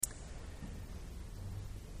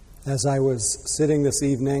As I was sitting this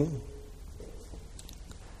evening,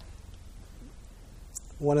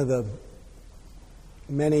 one of the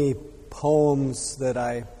many poems that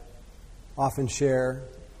I often share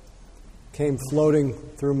came floating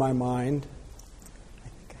through my mind.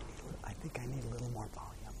 I think I need a little more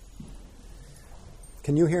volume.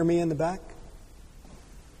 Can you hear me in the back?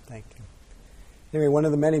 Thank you. Anyway, one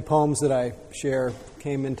of the many poems that I share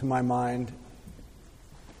came into my mind,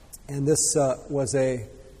 and this was a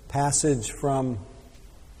passage from,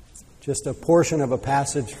 just a portion of a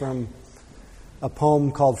passage from a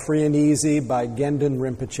poem called Free and Easy by Gendon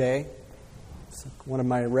Rinpoche. It's one of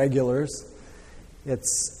my regulars.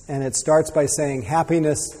 And it starts by saying,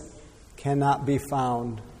 happiness cannot be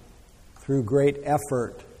found through great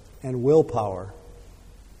effort and willpower,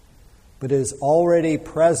 but is already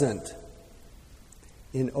present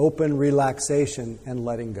in open relaxation and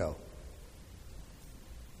letting go.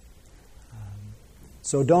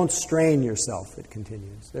 So don't strain yourself, it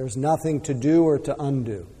continues. There's nothing to do or to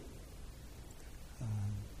undo.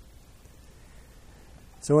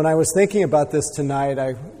 So when I was thinking about this tonight,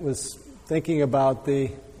 I was thinking about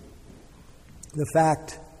the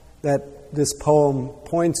fact that this poem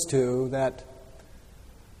points to, that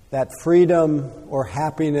freedom or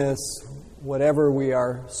happiness, whatever we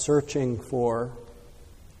are searching for,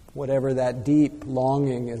 whatever that deep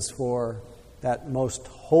longing is for, that most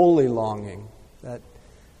holy longing, that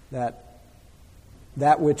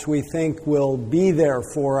which we think will be there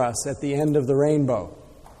for us at the end of the rainbow,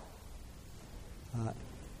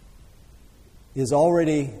 is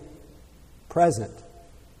already present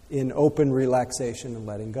in open relaxation and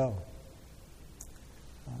letting go.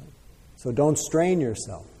 So don't strain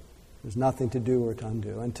yourself. There's nothing to do or to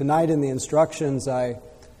undo. And tonight in the instructions, I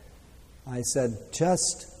said,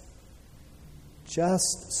 just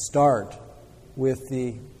start with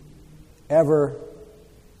the ever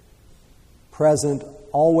present,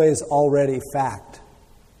 always already fact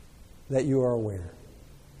that you are aware.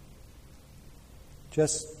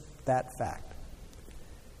 Just that fact.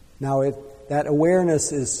 Now, that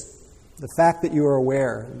awareness is the fact that you are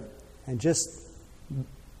aware, and just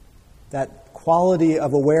that quality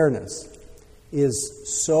of awareness is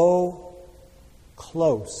so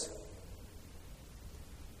close.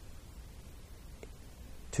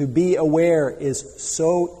 To be aware is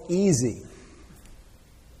so easy.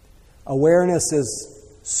 Awareness is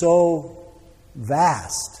so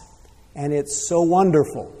vast, and it's so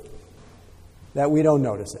wonderful that we don't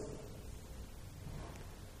notice it.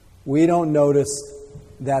 We don't notice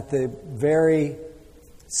that the very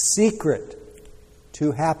secret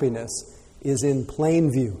to happiness is in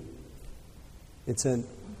plain view. It's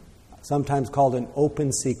sometimes called an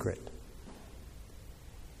open secret.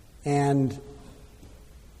 And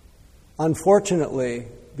unfortunately,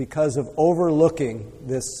 because of overlooking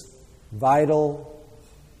this vital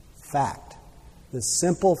fact, this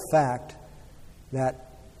simple fact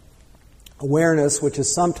that awareness, which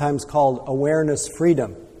is sometimes called awareness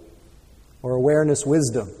freedom or awareness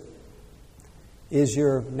wisdom, is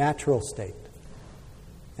your natural state.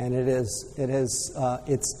 And it's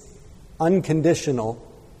unconditional,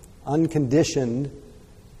 unconditioned,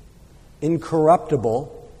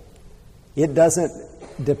 incorruptible. It doesn't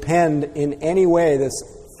depend in any way, this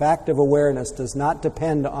fact of awareness does not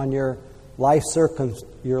depend on your life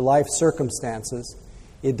circumstances.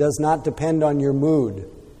 It does not depend on your mood.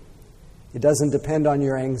 It doesn't depend on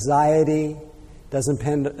your anxiety. It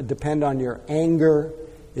doesn't depend on your anger.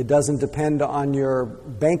 It doesn't depend on your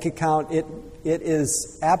bank account. It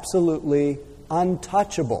is absolutely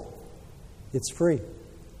untouchable. It's free.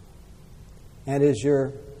 And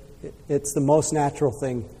it's the most natural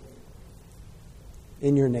thing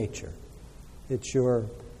in your nature.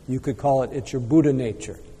 You could call it's your Buddha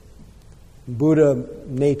nature. Buddha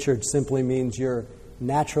nature simply means you're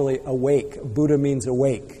naturally awake. Buddha means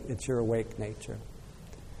awake. It's your awake nature.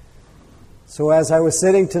 So as I was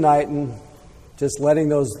sitting tonight and just letting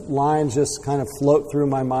those lines just kind of float through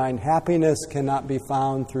my mind, happiness cannot be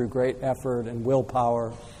found through great effort and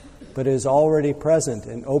willpower, but is already present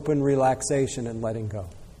in open relaxation and letting go.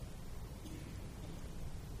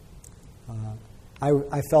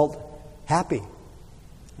 I felt happy.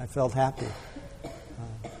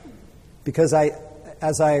 Because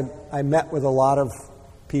as I met with a lot of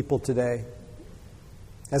people today,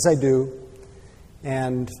 as I do,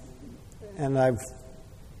 and a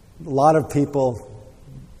lot of people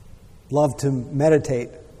love to meditate,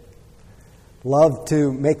 love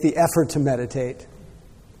to make the effort to meditate,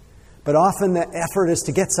 but often the effort is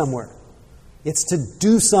to get somewhere. It's to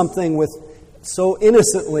do something so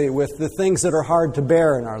innocently with the things that are hard to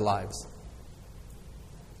bear in our lives.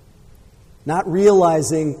 Not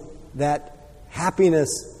realizing that happiness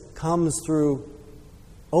comes through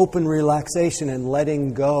open relaxation and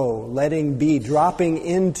letting go, letting be, dropping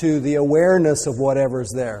into the awareness of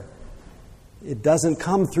whatever's there. It doesn't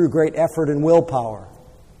come through great effort and willpower.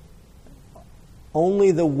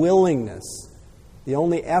 Only the willingness, the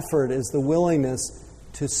only effort is the willingness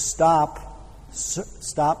to stop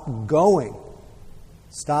going,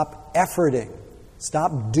 stop efforting,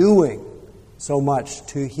 stop doing so much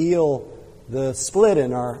to heal the split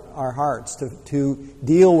in our hearts, to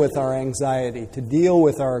deal with our anxiety, to deal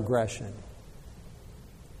with our aggression.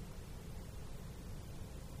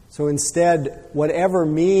 So instead, whatever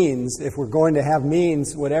means, if we're going to have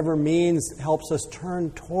means, whatever means helps us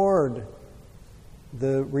turn toward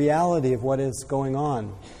the reality of what is going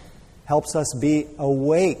on, helps us be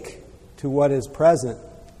awake to what is present.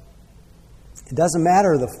 It doesn't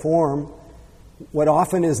matter the form. What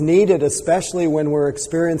often is needed, especially when we're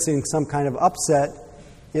experiencing some kind of upset,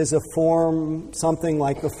 is a form, something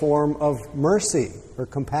like the form of mercy or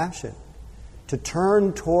compassion. To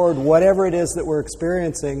turn toward whatever it is that we're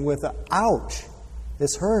experiencing with a, ouch,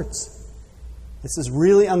 this hurts. This is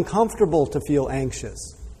really uncomfortable to feel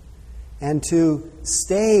anxious. And to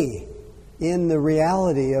stay in the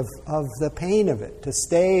reality of the pain of it, to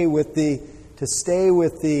stay with the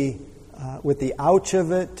ouch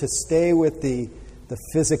of it, to stay with the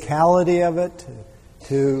physicality of it,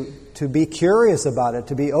 to be curious about it,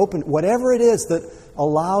 to be open, whatever it is that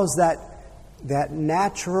allows that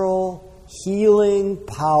natural healing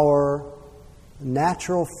power,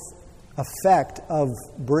 natural effect of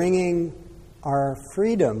bringing our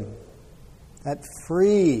freedom, that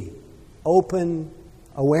free, open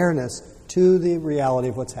awareness to the reality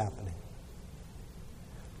of what's happening.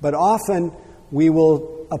 But often we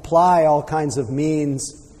will apply all kinds of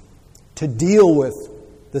means to deal with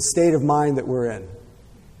the state of mind that we're in.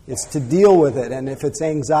 It's to deal with it. And if it's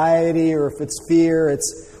anxiety or if it's fear,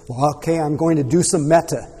 it's, well, okay, I'm going to do some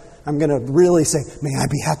metta. I'm going to really say, may I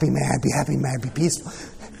be happy, may I be happy, may I be peaceful.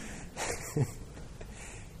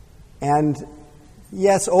 And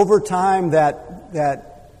yes, over time that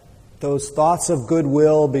those thoughts of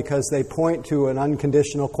goodwill, because they point to an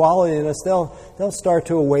unconditional quality in us, they'll start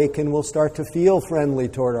to awaken. We'll start to feel friendly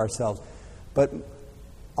toward ourselves. But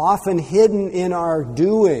often hidden in our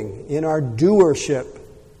doing, in our doership,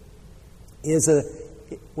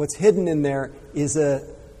 what's hidden in there is a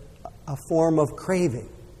form of craving.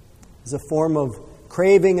 Is a form of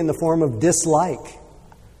craving in the form of dislike.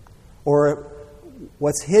 Or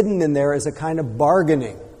what's hidden in there is a kind of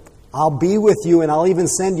bargaining. I'll be with you and I'll even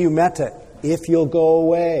send you metta if you'll go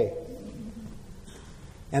away.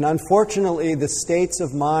 And unfortunately, the states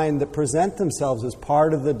of mind that present themselves as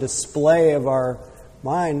part of the display of our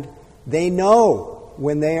mind, they know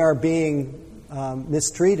when they are being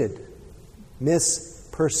mistreated,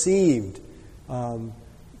 misperceived,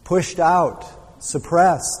 pushed out,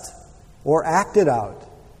 suppressed, or acted out.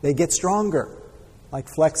 They get stronger, like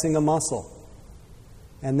flexing a muscle.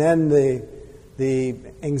 And then the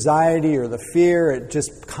anxiety or the fear, it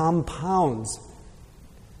just compounds.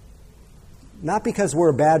 Not because we're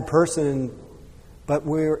a bad person, but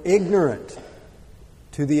we're ignorant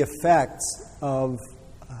to the effects of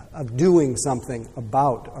doing something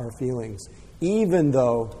about our feelings, even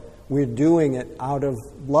though we're doing it out of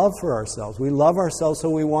love for ourselves. We love ourselves, so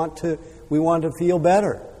we want to feel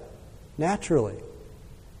better, naturally.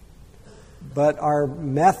 But our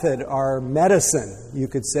method, our medicine, you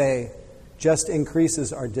could say, just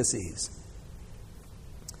increases our disease.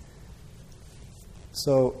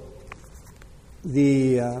 So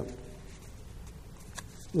the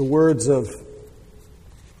words of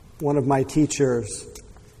one of my teachers,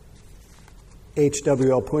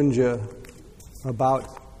 H.W.L. Punja,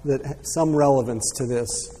 about that some relevance to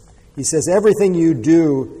this. He says, everything you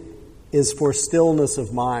do is for stillness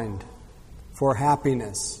of mind, for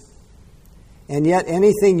happiness. And yet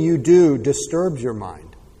anything you do disturbs your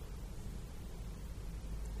mind.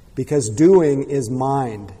 Because doing is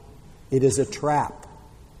mind. It is a trap.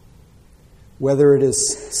 Whether it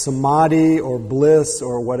is samadhi or bliss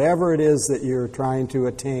or whatever it is that you're trying to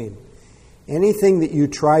attain. Anything that you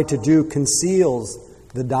try to do conceals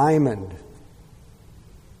the diamond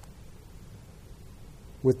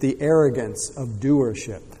with the arrogance of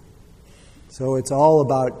doership. So it's all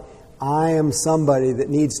about, I am somebody that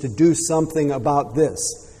needs to do something about this.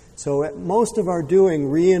 So most of our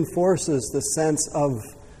doing reinforces the sense of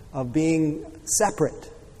being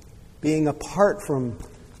separate, being apart from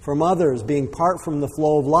others, being apart from the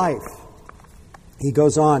flow of life. He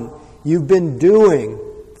goes on, you've been doing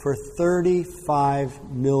for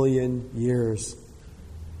 35 million years.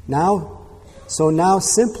 Now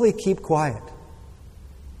simply keep quiet.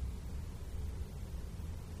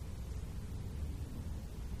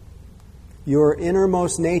 your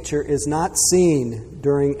innermost nature is not seen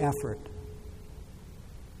during effort.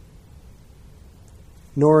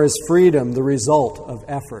 Nor is freedom the result of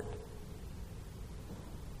effort.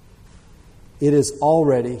 It is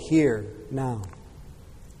already here now.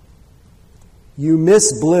 You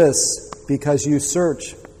miss bliss because you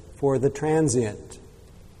search for the transient.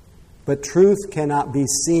 But truth cannot be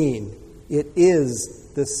seen. It is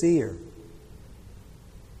the seer.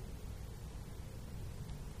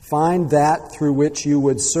 Find that through which you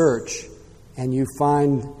would search, and you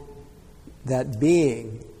find that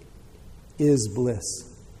being is bliss.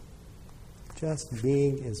 Just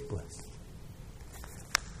being is bliss.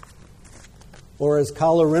 Or as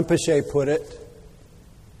Kala Rinpoche put it,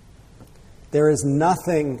 there is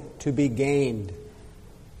nothing to be gained,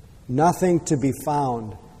 nothing to be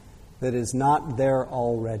found that is not there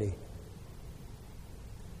already.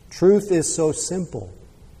 Truth is so simple.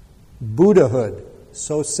 Buddhahood,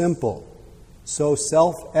 so simple, so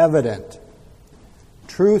self-evident.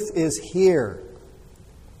 Truth is here,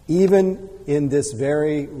 even in this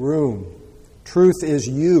very room. Truth is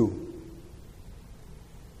you.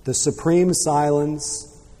 The supreme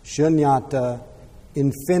silence, shunyata,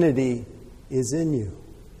 infinity, is in you.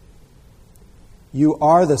 You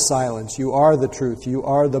are the silence, you are the truth, you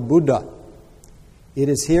are the Buddha. It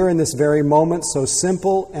is here in this very moment, so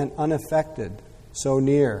simple and unaffected, so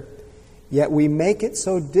near. Yet we make it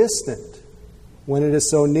so distant when it is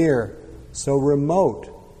so near, so remote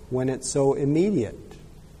when it's so immediate,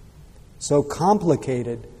 so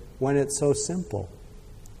complicated when it's so simple.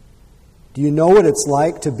 Do you know what it's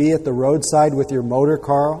like to be at the roadside with your motor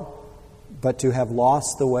car, but to have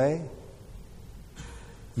lost the way?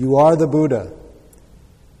 You are the Buddha.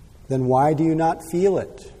 Then why do you not feel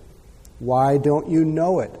it? Why don't you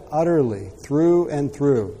know it utterly, through and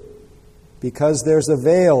through? Because there's a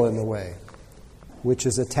veil in the way, which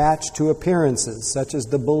is attached to appearances, such as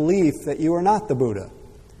the belief that you are not the Buddha,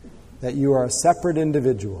 that you are a separate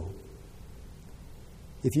individual.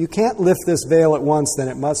 If you can't lift this veil at once, then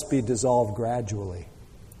it must be dissolved gradually.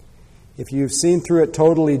 If you've seen through it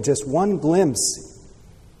totally just one glimpse,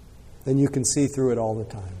 then you can see through it all the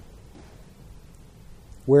time.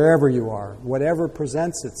 Wherever you are, whatever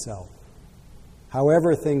presents itself,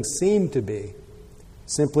 however things seem to be,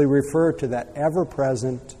 simply refer to that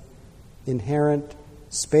ever-present, inherent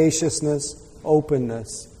spaciousness,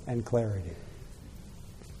 openness, and clarity.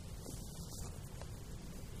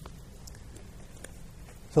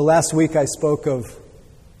 So last week I spoke of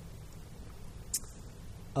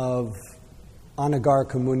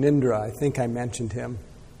Anagarika Munindra. I think I mentioned him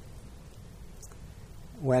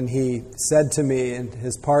when he said to me in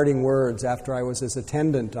his parting words after I was his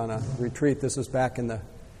attendant on a retreat. This was back in the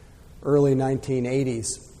early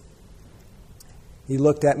 1980s. He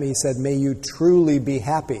looked at me, he said, "May you truly be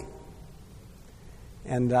happy."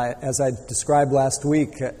 And as I described last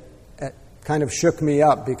week, it kind of shook me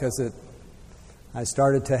up because I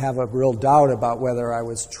started to have a real doubt about whether I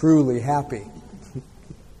was truly happy.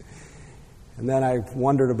 And then I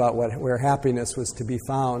wondered about where happiness was to be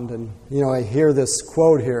found. And, I hear this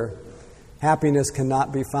quote here, happiness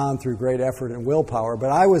cannot be found through great effort and willpower.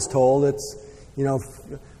 But I was told it's,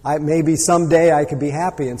 maybe someday I could be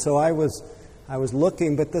happy. And so I was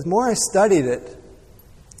looking, but the more I studied it,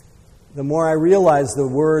 the more I realized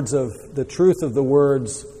the truth of the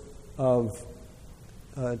words of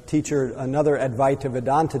another Advaita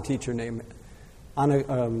Vedanta teacher named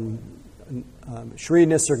Sri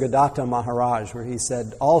Nisargadatta Maharaj, where he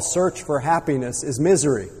said, all search for happiness is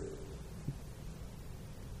misery.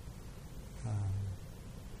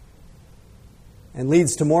 And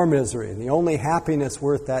leads to more misery. The only happiness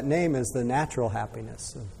worth that name is the natural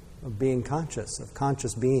happiness of being conscious, of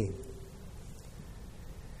conscious being.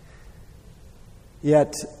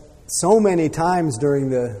 Yet, so many times during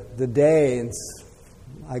the day, and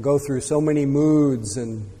I go through so many moods,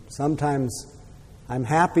 and sometimes I'm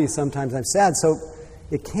happy, sometimes I'm sad. So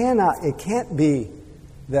it can't be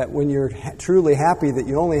that when you're truly happy that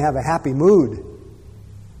you only have a happy mood.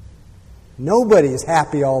 Nobody is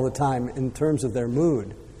happy all the time in terms of their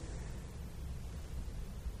mood.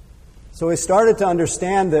 So I started to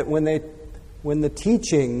understand that when the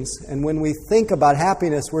teachings and when we think about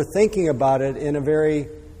happiness, we're thinking about it in a very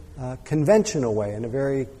conventional way, in a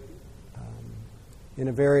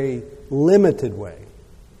very limited way.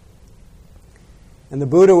 And the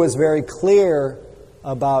Buddha was very clear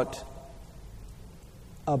about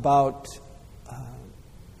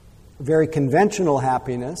very conventional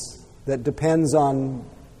happiness that depends on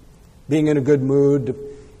being in a good mood,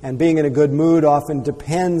 and being in a good mood often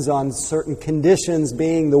depends on certain conditions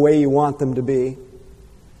being the way you want them to be.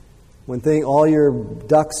 when all your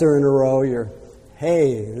ducks are in a row,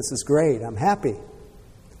 hey, this is great, I'm happy.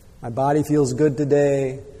 My body feels good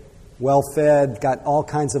today, well fed, got all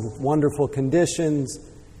kinds of wonderful conditions.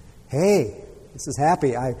 Hey, this is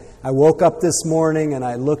happy. I woke up this morning and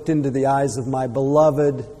I looked into the eyes of my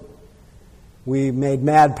beloved. We made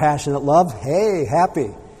mad, passionate love. Hey, happy.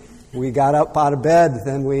 We got up out of bed,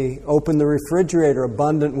 then we opened the refrigerator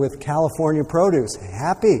abundant with California produce.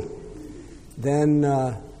 Happy.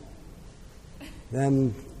 Then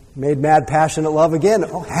made mad, passionate love again.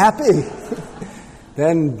 Oh, happy.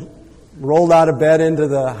 Then rolled out of bed into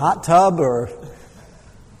the hot tub, or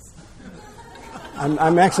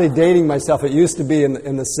I'm actually dating myself. It used to be in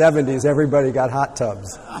the 70s, everybody got hot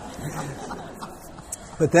tubs.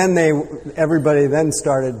 But then everybody then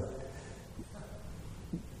started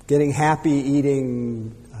getting happy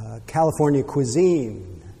eating California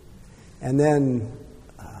cuisine. And then,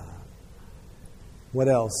 what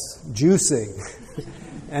else? Juicing.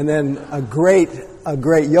 And then a great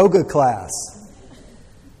yoga class.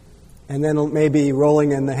 And then maybe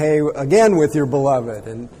rolling in the hay again with your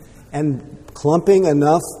beloved. And clumping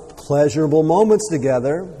enough pleasurable moments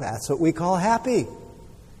together, that's what we call happy.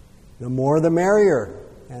 The more the merrier.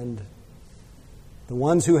 And the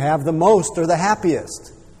ones who have the most are the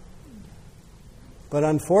happiest. But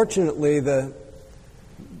unfortunately, the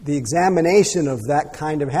examination of that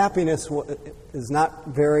kind of happiness is not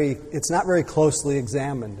very closely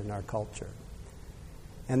examined in our culture.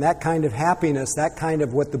 And that kind of happiness, that kind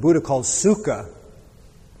of what the Buddha calls sukha.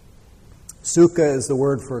 Sukha is the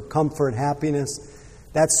word for comfort, happiness.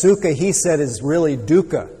 That sukha, he said, is really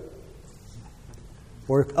dukkha,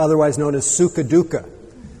 or otherwise known as sukha dukkha.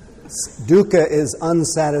 Dukkha is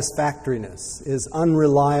unsatisfactoriness, is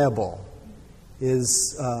unreliable,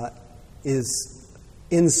 is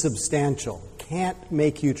insubstantial, can't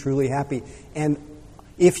make you truly happy. And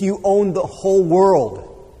if you owned the whole world,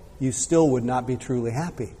 you still would not be truly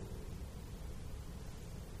happy.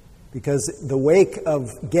 Because the wake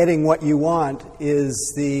of getting what you want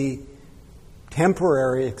is the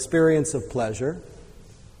temporary experience of pleasure,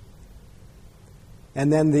 and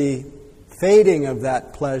then the fading of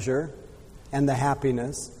that pleasure and the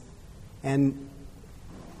happiness, and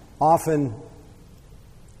often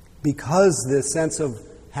because the sense of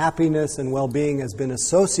happiness and well-being has been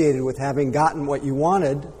associated with having gotten what you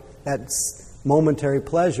wanted, that momentary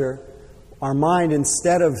pleasure, our mind,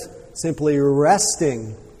 instead of simply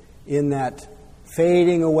resting in that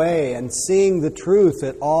fading away and seeing the truth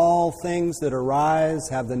that all things that arise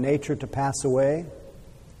have the nature to pass away,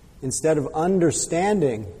 instead of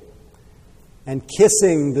understanding and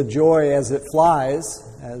kissing the joy as it flies,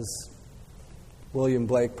 as William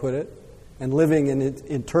Blake put it, and living in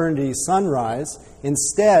eternity's sunrise,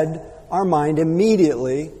 instead, our mind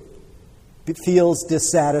immediately feels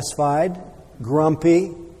dissatisfied,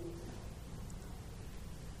 grumpy,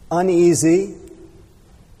 uneasy.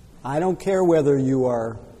 I don't care whether you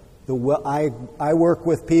are I work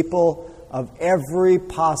with people of every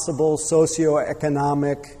possible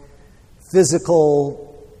socioeconomic, physical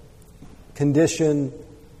condition,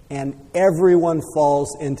 and everyone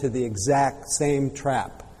falls into the exact same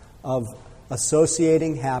trap of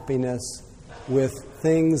associating happiness with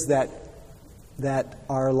things that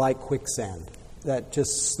are like quicksand, that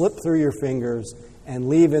just slip through your fingers and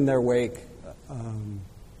leave in their wake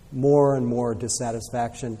more and more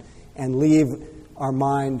dissatisfaction, and leave our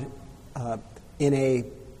mind in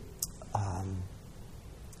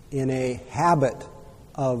a habit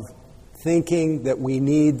of thinking that we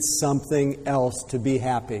need something else to be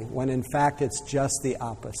happy, when in fact it's just the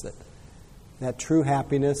opposite. That true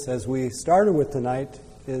happiness, as we started with tonight,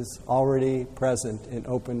 is already present in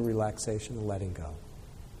open relaxation and letting go.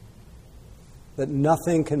 That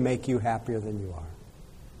nothing can make you happier than you are.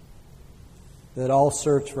 That all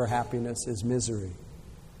search for happiness is misery.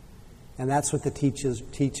 And that's what the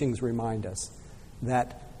teachings remind us.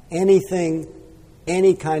 That anything,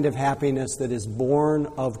 any kind of happiness that is born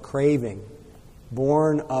of craving,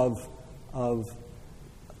 born of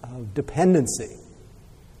dependency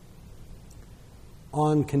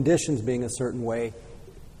on conditions being a certain way,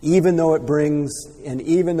 even though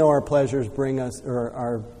our pleasures bring us,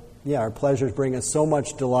 our pleasures bring us so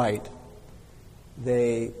much delight,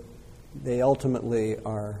 they ultimately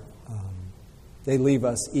are, they leave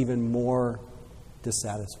us even more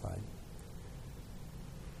dissatisfied.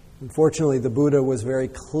 Unfortunately, the Buddha was very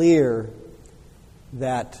clear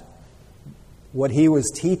that what he was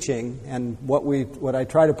teaching, and what I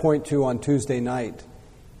try to point to on Tuesday night,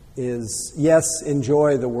 is, yes,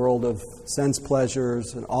 enjoy the world of sense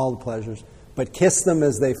pleasures and all the pleasures, but kiss them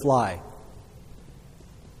as they fly.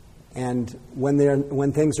 And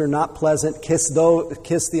when things are not pleasant, kiss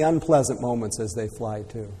the unpleasant moments as they fly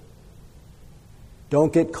too.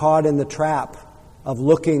 Don't get caught in the trap of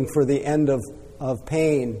looking for the end of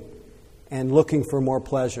pain and looking for more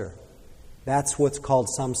pleasure. That's what's called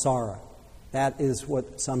samsara. That is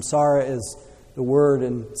what samsara is, the word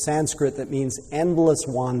in Sanskrit that means endless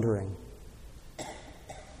wandering.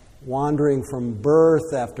 Wandering from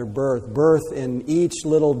birth after birth, birth in each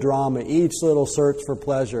little drama, each little search for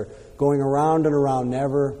pleasure, going around and around,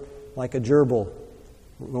 never like a gerbil,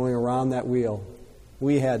 going around that wheel.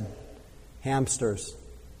 We had hamsters.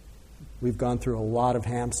 We've gone through a lot of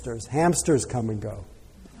hamsters. Hamsters come and go.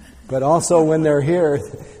 But also when they're here,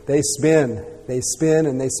 they spin. They spin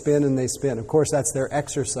and they spin and they spin. Of course, that's their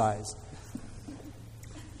exercise.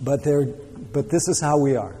 But this is how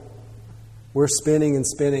we are. We're spinning and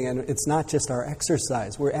spinning, and it's not just our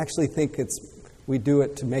exercise. We actually think we do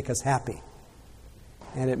it to make us happy,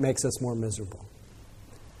 and it makes us more miserable.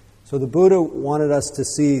 So the Buddha wanted us to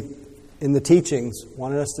see, in the teachings,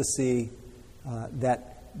 wanted us to see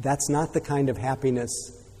that's not the kind of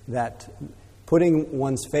happiness that putting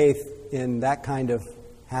one's faith in that kind of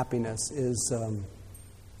happiness is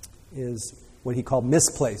what he called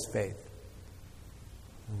misplaced faith.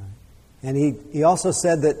 And he also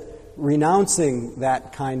said that renouncing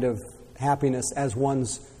that kind of happiness as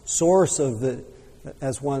one's source of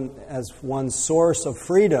one's source of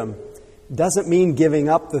freedom doesn't mean giving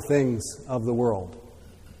up the things of the world,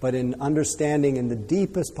 but in understanding in the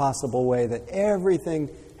deepest possible way that everything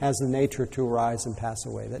has the nature to arise and pass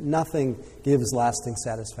away, that nothing gives lasting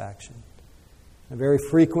satisfaction. A very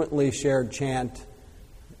frequently shared chant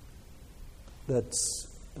that's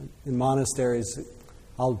in monasteries,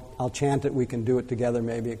 I'll chant it, we can do it together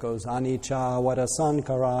maybe. It goes, Anicca vada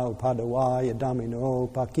sankara upadavaya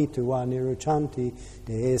damino pakitva niruchanti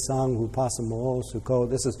desang upasamo sukho.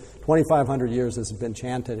 This is 2,500 years this has been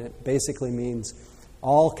chanted. It basically means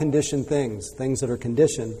all conditioned things that are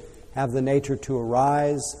conditioned, have the nature to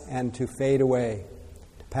arise and to fade away,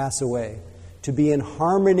 to pass away. To be in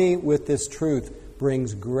harmony with this truth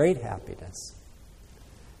brings great happiness.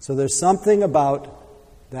 So there's something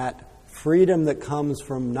about that freedom that comes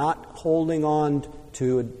from not holding on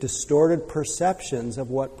to distorted perceptions of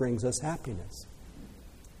what brings us happiness.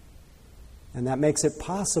 And that makes it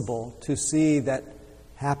possible to see that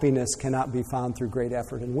happiness cannot be found through great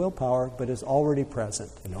effort and willpower, but is already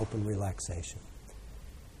present in open relaxation.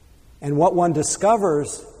 And what one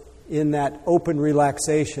discovers in that open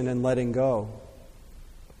relaxation and letting go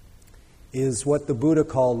is what the Buddha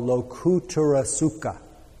called lokuttara sukha.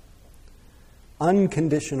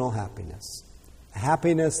 Unconditional happiness. A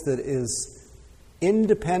happiness that is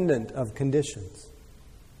independent of conditions.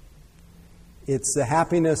 It's the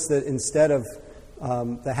happiness that instead of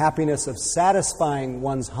the happiness of satisfying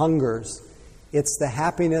one's hungers, it's the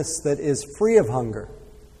happiness that is free of hunger,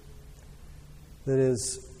 that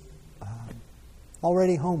is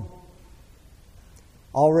already home,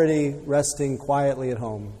 already resting quietly at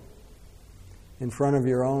home in front of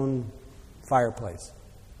your own fireplace.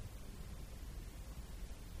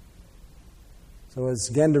 So as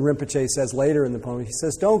Genda Rinpoche says later in the poem, he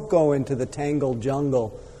says, don't go into the tangled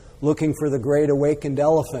jungle looking for the great awakened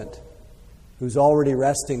elephant who's already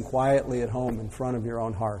resting quietly at home in front of your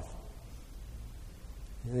own hearth.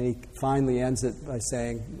 And then he finally ends it by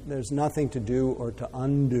saying, there's nothing to do or to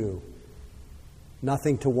undo,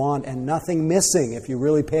 nothing to want, and nothing missing if you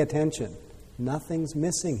really pay attention. Nothing's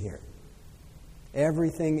missing here.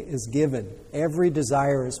 Everything is given. Every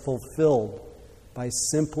desire is fulfilled by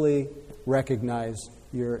simply recognize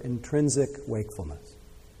your intrinsic wakefulness.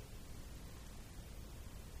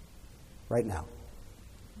 Right now.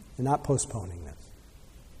 You're not postponing this.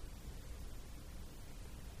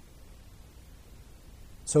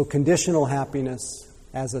 So conditional happiness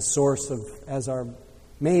as our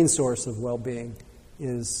main source of well-being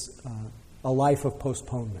is a life of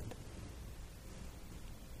postponement.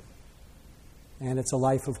 And it's a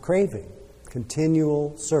life of craving,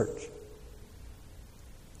 continual search.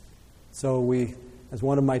 So as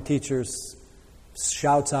one of my teachers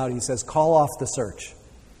shouts out, he says, call off the search.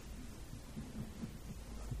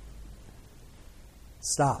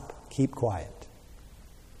 Stop. Keep quiet.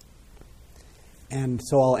 And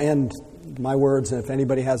so I'll end my words, and if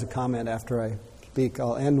anybody has a comment after I speak,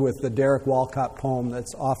 I'll end with the Derek Walcott poem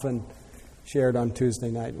that's often shared on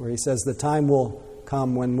Tuesday night, where he says, the time will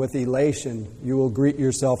come when with elation you will greet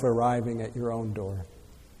yourself arriving at your own door,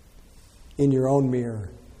 in your own mirror.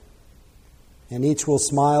 And each will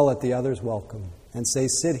smile at the other's welcome and say,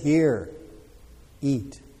 sit here,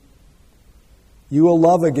 eat. You will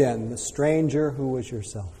love again the stranger who was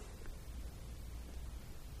yourself.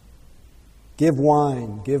 Give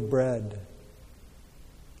wine, give bread.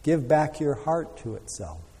 Give back your heart to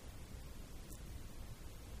itself.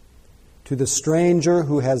 To the stranger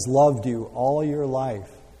who has loved you all your life,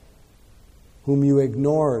 whom you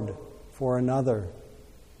ignored for another,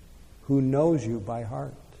 who knows you by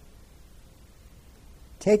heart.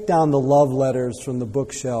 Take down the love letters from the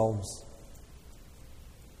bookshelves,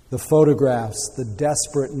 the photographs, the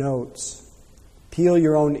desperate notes. Peel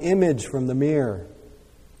your own image from the mirror.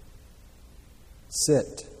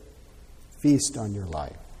 Sit, feast on your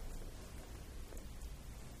life.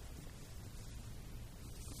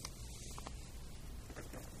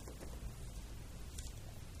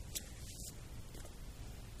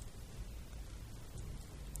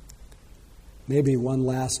 Maybe one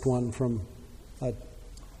last one from a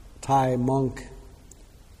Thai monk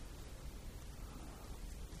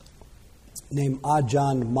named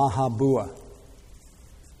Ajahn Mahabua.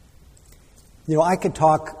 I could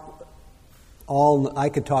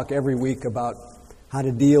talk every week about how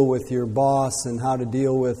to deal with your boss and how to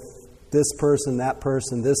deal with this person,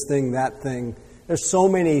 this thing, that thing. There's so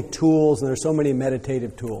many tools and there's so many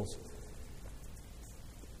meditative tools.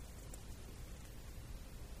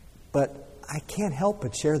 But I can't help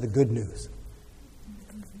but share the good news.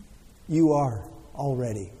 You are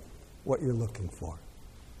already what you're looking for.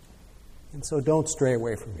 And so don't stray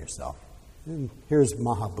away from yourself. And here's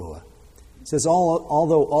Mahabua. It says,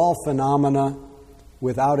 although all phenomena,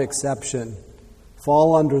 without exception,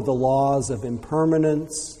 fall under the laws of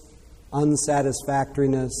impermanence,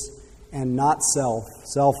 unsatisfactoriness, and not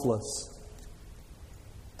selfless,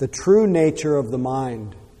 the true nature of the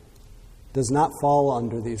mind does not fall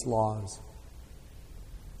under these laws.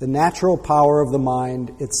 The natural power of the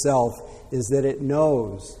mind itself is that it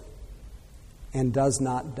knows and does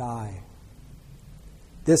not die.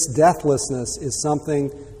 This deathlessness is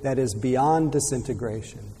something that is beyond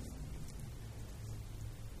disintegration.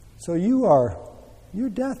 So you're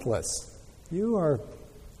deathless. Your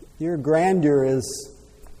grandeur is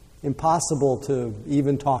impossible to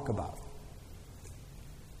even talk about.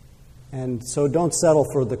 And so don't settle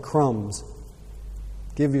for the crumbs.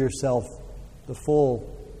 Give yourself the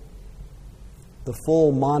full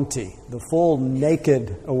Monty, the full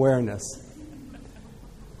naked awareness.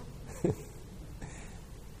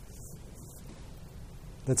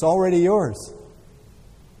 That's already yours.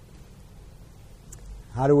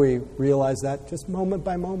 How do we realize that? Just moment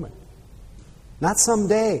by moment. Not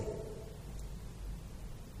someday.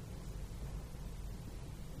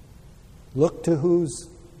 Look to who's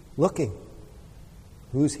looking,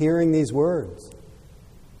 who's hearing these words.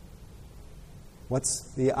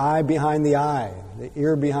 What's the eye behind the eye, the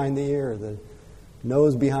ear behind the ear, the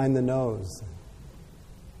nose behind the nose,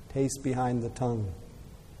 the taste behind the tongue?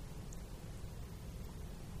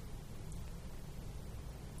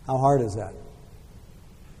 How hard is that?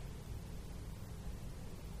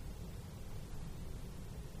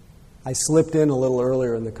 I slipped in a little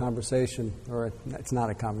earlier in the conversation, or it's not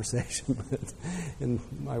a conversation, but in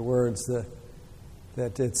my words,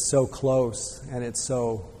 that it's so close and it's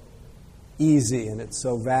so easy and it's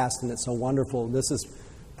so vast and it's so wonderful. This is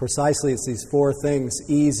precisely, it's these four things: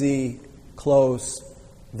 easy, close,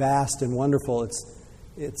 vast, and wonderful.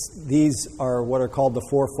 These are what are called the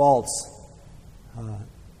four faults.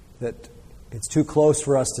 That it's too close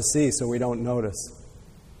for us to see, so we don't notice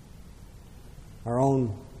our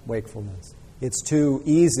own wakefulness. It's too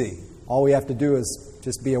easy. All we have to do is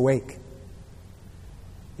just be awake.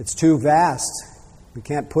 It's too vast. We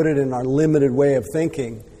can't put it in our limited way of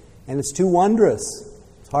thinking. And it's too wondrous.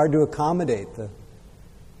 It's hard to accommodate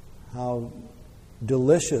how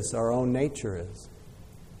delicious our own nature is.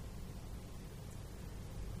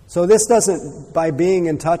 So this doesn't, by being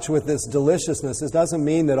in touch with this deliciousness, it doesn't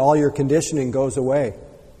mean that all your conditioning goes away.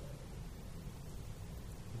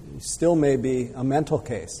 You still may be a mental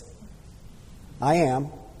case. I am.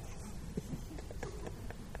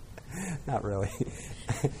 Not really.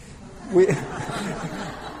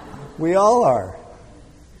 We all are.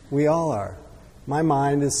 We all are. My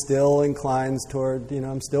mind is still inclined toward,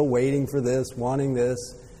 I'm still waiting for this, wanting this.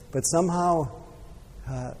 But somehow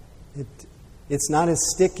it's not as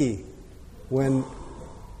sticky when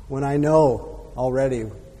I know already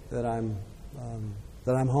that I'm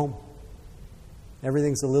home.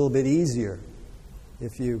 Everything's a little bit easier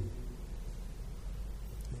if you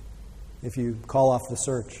call off the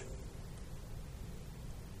search.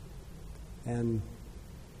 And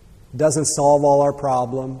it doesn't solve all our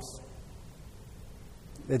problems.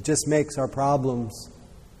 It just makes our problems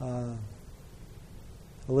a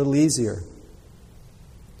little easier.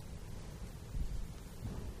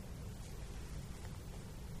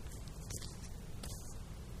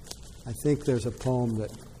 I think there's a poem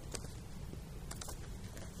that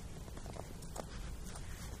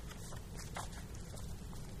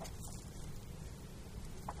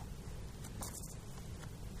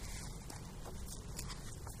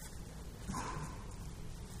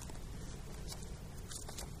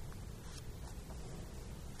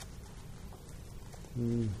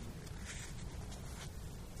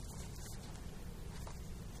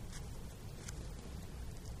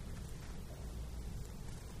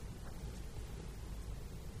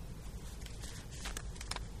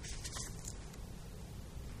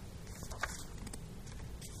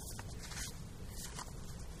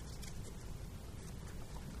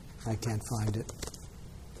I can't find it.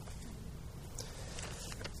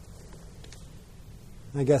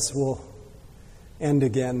 I guess we'll end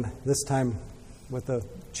again, this time with a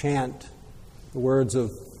chant, the words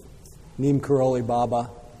of Neem Karoli Baba.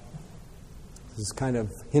 This is kind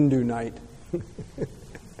of Hindu night,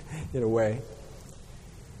 in a way.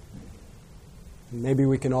 Maybe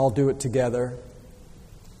we can all do it together.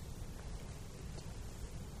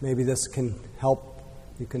 Maybe this can help.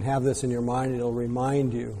 You can have this in your mind. It'll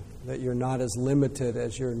remind you that you're not as limited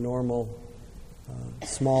as your normal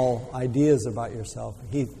small ideas about yourself.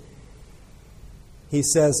 He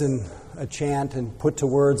says in a chant and put to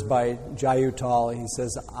words by Jayutal, he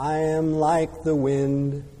says, I am like the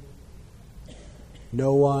wind,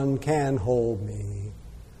 no one can hold me.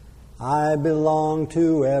 I belong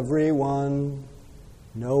to everyone,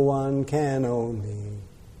 no one can own me.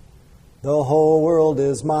 The whole world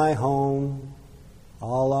is my home,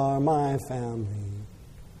 all are my family.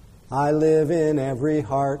 I live in every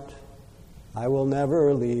heart, I will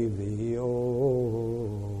never leave thee,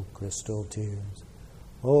 oh, crystal tears.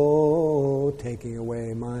 Oh, taking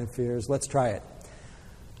away my fears. Let's try it.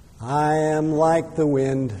 I am like the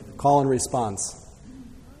wind. Call and response.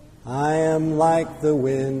 I am like the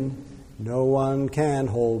wind. No one can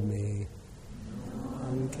hold me. No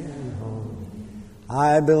one can hold me.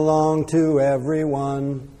 I belong to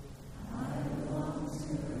everyone. I belong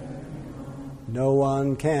to everyone. No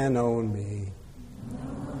one can own me. No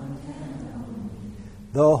one can own me.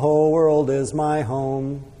 The whole world is my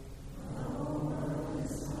home.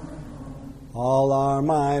 All are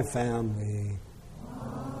my family.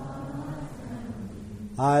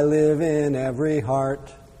 I live in every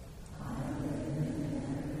heart.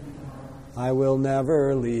 I will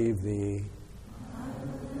never leave thee.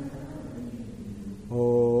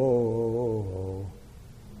 Oh,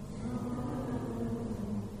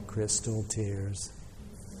 crystal tears.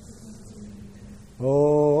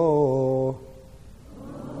 Oh,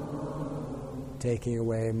 taking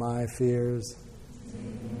away my fears.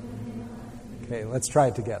 Okay, let's try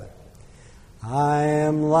it together. I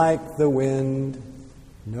am like the wind,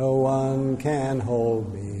 no one can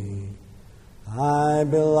hold me. I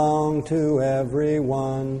belong to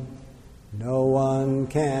everyone, no one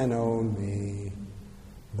can own me.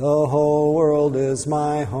 The whole world is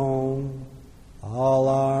my home, all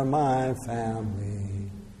are my family.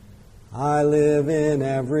 I live in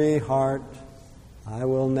every heart, I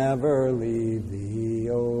will never leave thee,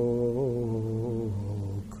 oh,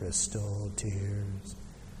 crystal tears.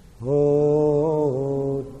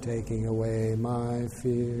 Oh, taking away my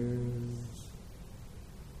fears.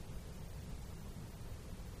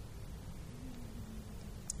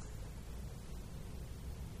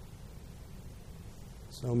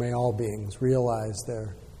 So may all beings realize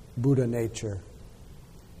their Buddha nature.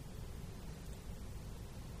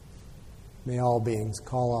 May all beings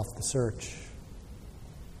call off the search.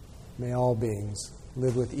 May all beings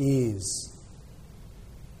live with ease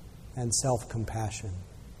and self-compassion.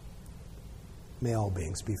 May all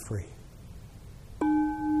beings be free.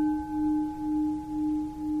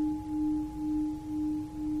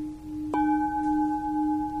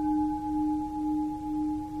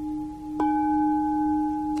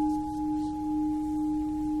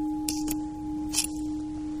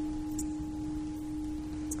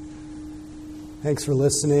 Thanks for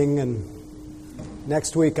listening, and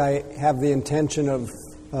next week I have the intention of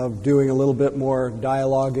doing a little bit more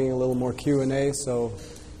dialoguing, a little more Q&A, so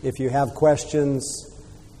if you have questions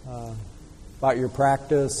about your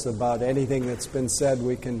practice, about anything that's been said,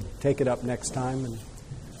 we can take it up next time. And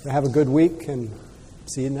have a good week, and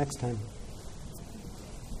see you next time.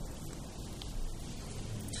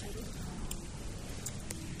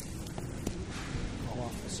 Call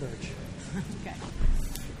off the search. Okay.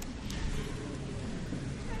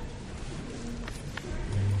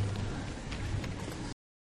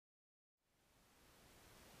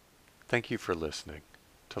 Thank you for listening.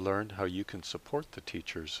 To learn how you can support the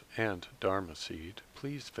teachers and Dharma Seed,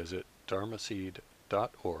 please visit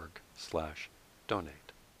dharmaseed.org/donate.